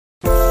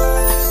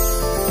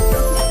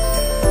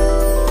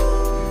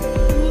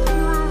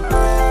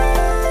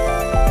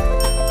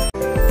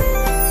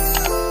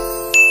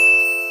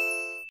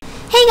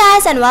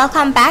guys, and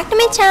welcome back to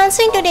my channel.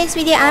 So in today's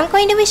video I'm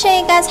going to be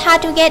showing you guys how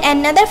to get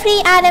another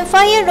free item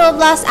for your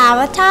Roblox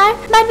avatar.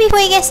 But before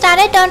we get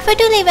started, don't forget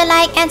to leave a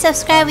like and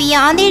subscribe. We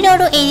are on the road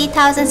to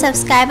 80,000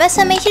 subscribers,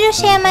 so make sure to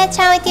share my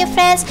channel with your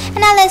friends. And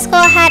now let's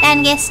go ahead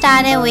and get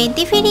started with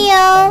the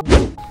video.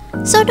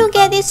 So to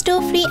get these two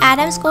free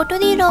items, go to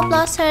the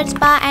Roblox search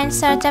bar and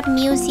search up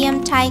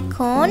Museum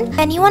Tycoon.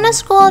 Then you wanna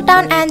scroll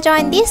down and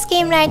join this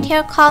game right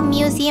here called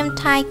Museum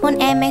Tycoon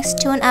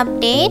MX Tune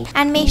Update,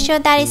 and make sure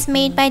that it's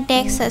made by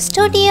Dexter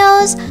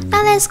Studios.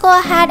 Now let's go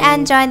ahead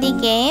and join the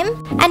game.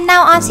 And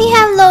now once you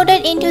have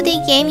loaded into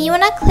the game, you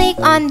wanna click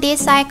on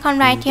this icon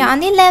right here on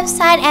the left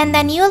side, and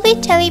then you will be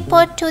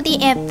teleported to the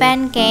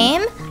event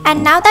game.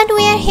 And now that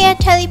we are here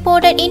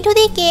teleported into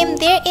the game,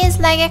 there is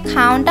like a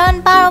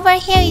countdown bar over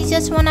here. You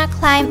just wanna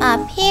climb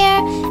up here,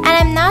 and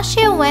I'm not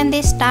sure when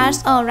this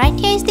starts. Oh, right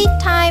here is the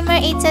timer.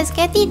 It says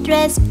get the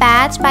dress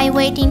badge by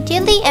waiting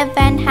till the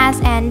event has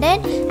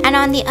ended, and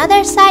on the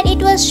other side it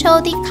will show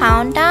the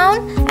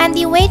countdown. And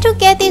the way to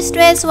get this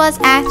dress was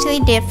actually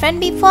different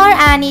before,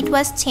 and it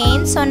was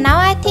changed. So now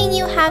I think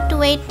you have to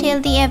wait till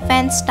the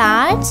event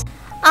starts.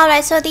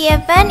 Alright, so the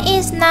event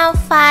is now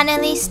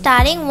finally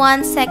starting.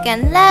 1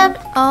 second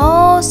left.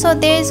 Oh, so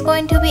there is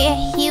going to be a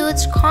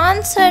huge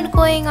concert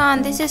going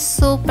on. This is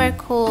super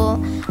cool.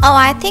 Oh,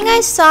 I think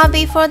I saw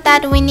before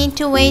that we need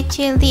to wait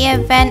till the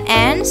event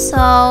ends.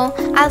 So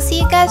I'll see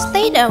you guys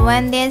later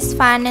when this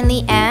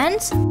finally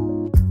ends.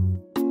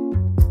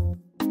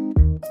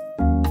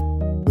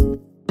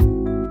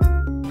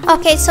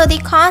 Okay, so the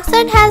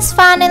concert has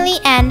finally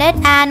ended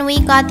and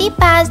we got the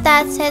badge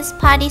that says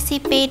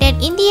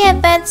participated in the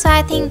event, so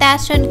I think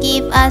that should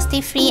give us the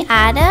free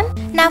item.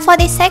 Now for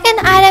the second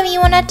item, you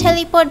wanna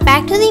teleport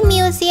back to the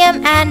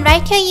museum, and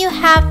right here you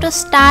have to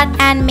start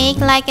and make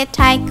like a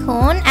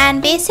tycoon,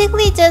 and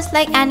basically just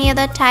like any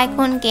other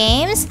tycoon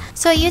games.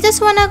 So you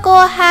just wanna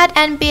go ahead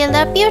and build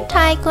up your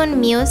tycoon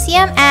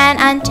museum and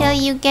until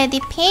you get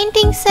the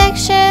painting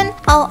section.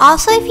 Oh,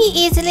 also if you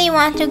easily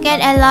want to get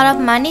a lot of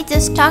money,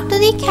 just talk to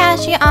the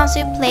cashier once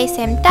you place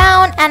him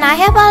down. And I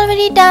have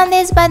already done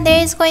this, but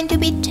there is going to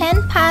be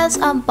 10 piles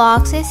of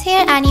boxes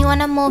here, and you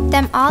wanna move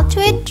them all to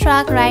a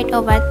truck right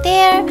over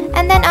there.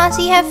 And then once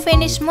you have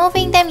finished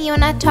moving them, you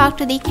wanna talk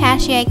to the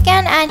cashier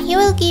again, and he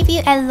will give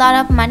you a lot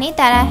of money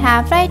that I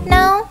have right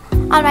now.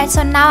 Alright,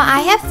 so now I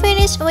have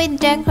finished with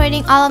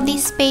decorating all of the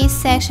space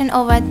section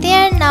over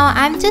there. Now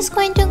I'm just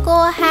going to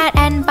go ahead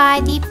and buy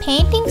the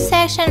painting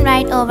section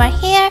right over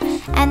here,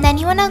 and then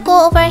you wanna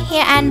go over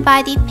here and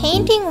buy the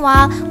painting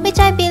wall, which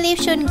I believe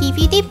should give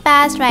you the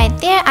badge right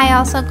there. I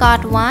also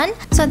got one,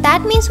 so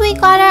that means we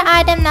got our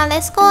item. Now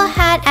let's go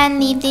ahead and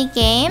leave the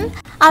game.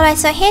 Alright,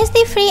 so here's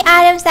the free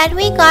items that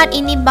we got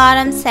in the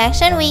bottom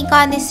section. We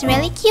got this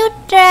really cute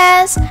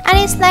dress, and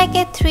it's like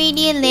a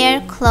 3D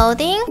layer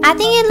clothing. I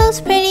think it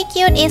looks pretty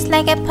cute. It's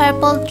like a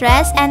purple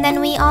dress. And then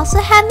we also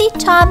have the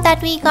top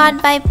that we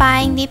got by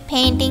buying the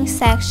painting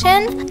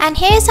section, and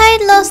here's how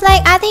it looks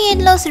like. I think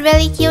it looks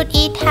really cute.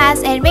 It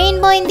has a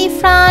rainbow in the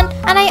front,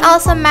 and I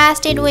also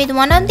matched it with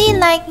one of the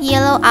like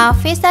yellow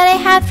outfits that I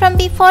had from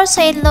before,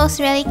 so it looks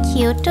really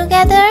cute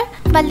together.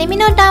 But let me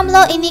know down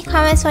below in the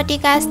comments what you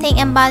guys think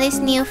about these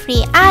new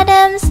free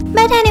items.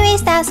 But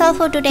anyways, that's all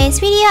for today's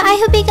video.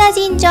 I hope you guys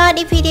enjoyed.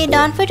 If you did,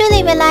 don't forget to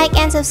leave a like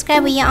and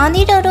subscribe. We are on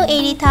the road to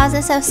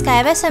 80,000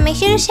 subscribers, so make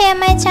sure to share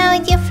my channel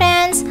with your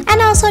friends.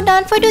 And also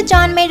don't forget to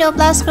join my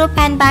Roblox group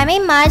and buy my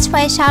merch for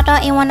a shout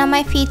out in one of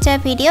my future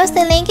videos.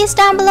 The link is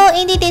down below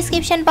in the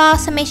description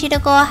box, so make sure to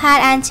go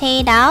ahead and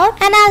check it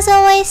out. And as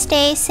always,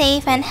 stay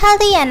safe and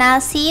healthy, and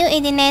I'll see you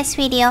in the next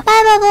video.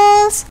 Bye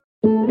bubbles!